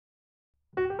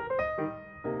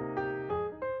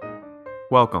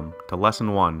Welcome to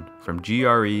Lesson 1 from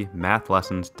GRE Math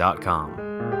Lessons.com.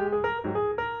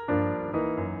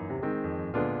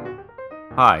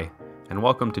 Hi, and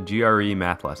welcome to GRE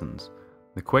Math Lessons,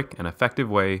 the quick and effective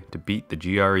way to beat the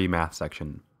GRE Math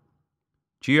section.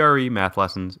 GRE Math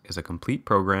Lessons is a complete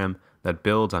program that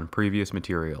builds on previous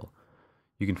material.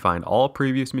 You can find all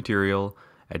previous material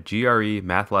at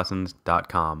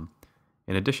GREMathLessons.com.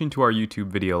 In addition to our YouTube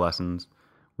video lessons,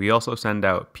 we also send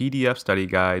out PDF study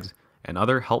guides and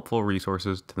other helpful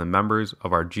resources to the members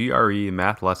of our GRE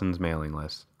Math Lessons mailing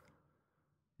list.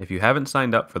 If you haven't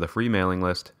signed up for the free mailing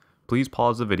list, please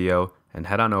pause the video and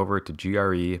head on over to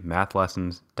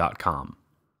GREMathLessons.com.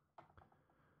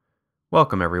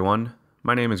 Welcome everyone,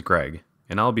 my name is Greg,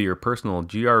 and I'll be your personal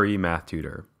GRE Math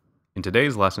Tutor. In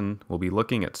today's lesson, we'll be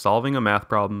looking at solving a math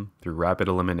problem through rapid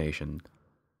elimination.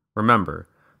 Remember,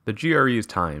 the GRE is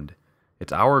timed.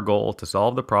 It's our goal to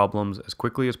solve the problems as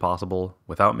quickly as possible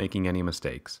without making any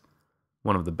mistakes.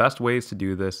 One of the best ways to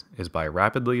do this is by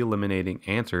rapidly eliminating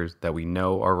answers that we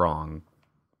know are wrong.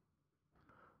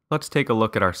 Let's take a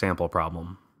look at our sample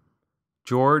problem.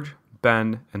 George,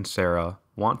 Ben, and Sarah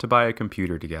want to buy a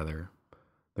computer together.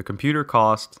 The computer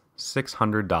costs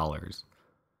 $600.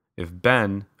 If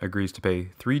Ben agrees to pay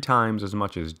 3 times as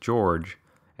much as George,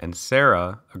 and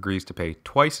Sarah agrees to pay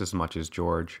twice as much as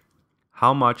George,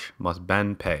 how much must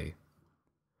Ben pay?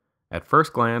 At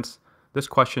first glance, this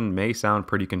question may sound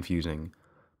pretty confusing,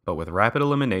 but with rapid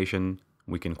elimination,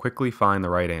 we can quickly find the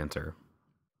right answer.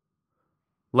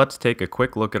 Let's take a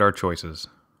quick look at our choices.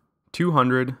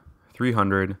 $200,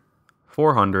 $300,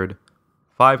 $400,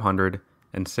 $500,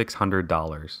 and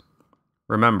 $600.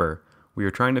 Remember, we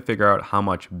are trying to figure out how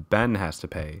much Ben has to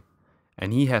pay,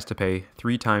 and he has to pay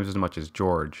 3 times as much as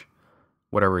George.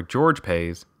 Whatever George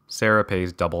pays, Sarah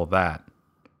pays double that.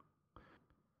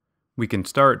 We can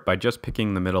start by just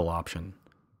picking the middle option,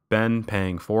 Ben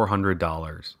paying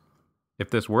 $400. If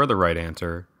this were the right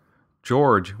answer,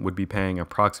 George would be paying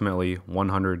approximately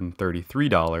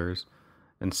 $133,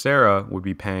 and Sarah would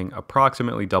be paying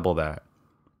approximately double that,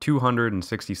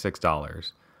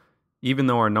 $266. Even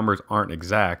though our numbers aren't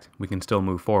exact, we can still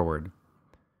move forward.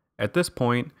 At this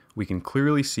point, we can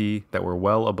clearly see that we're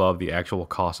well above the actual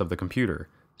cost of the computer,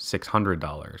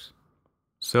 $600.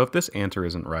 So if this answer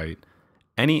isn't right,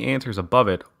 any answers above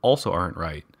it also aren't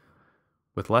right.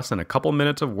 With less than a couple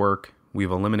minutes of work, we've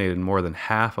eliminated more than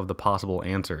half of the possible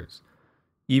answers.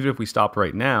 Even if we stopped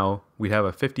right now, we'd have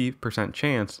a 50%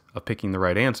 chance of picking the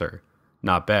right answer.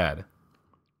 Not bad.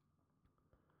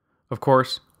 Of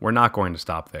course, we're not going to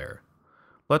stop there.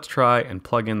 Let's try and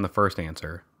plug in the first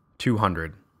answer,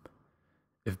 $200.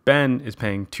 If Ben is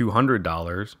paying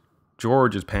 $200,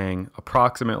 George is paying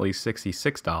approximately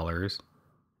 $66,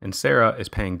 and Sarah is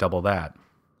paying double that,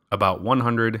 about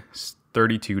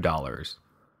 $132.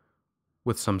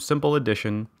 With some simple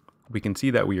addition, we can see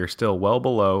that we are still well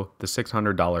below the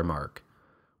 $600 mark.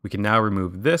 We can now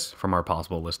remove this from our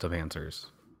possible list of answers.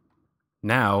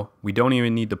 Now, we don't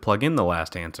even need to plug in the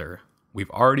last answer. We've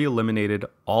already eliminated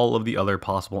all of the other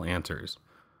possible answers.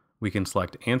 We can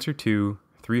select answer 2,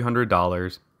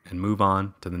 $300, and move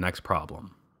on to the next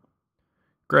problem.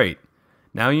 Great!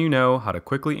 Now you know how to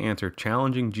quickly answer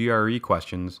challenging GRE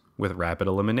questions with rapid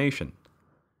elimination.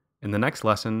 In the next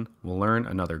lesson, we'll learn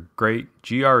another great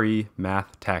GRE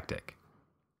math tactic.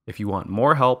 If you want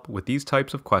more help with these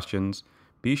types of questions,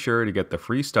 be sure to get the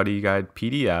free study guide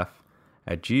PDF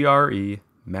at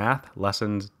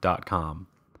GREMathLessons.com.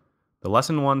 The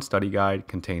Lesson 1 study guide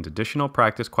contains additional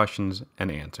practice questions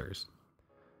and answers.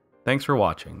 Thanks for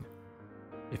watching.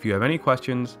 If you have any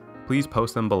questions, please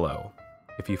post them below.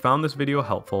 If you found this video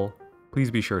helpful, please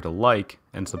be sure to like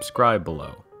and subscribe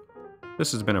below.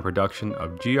 This has been a production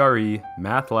of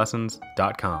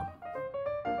GREMathLessons.com.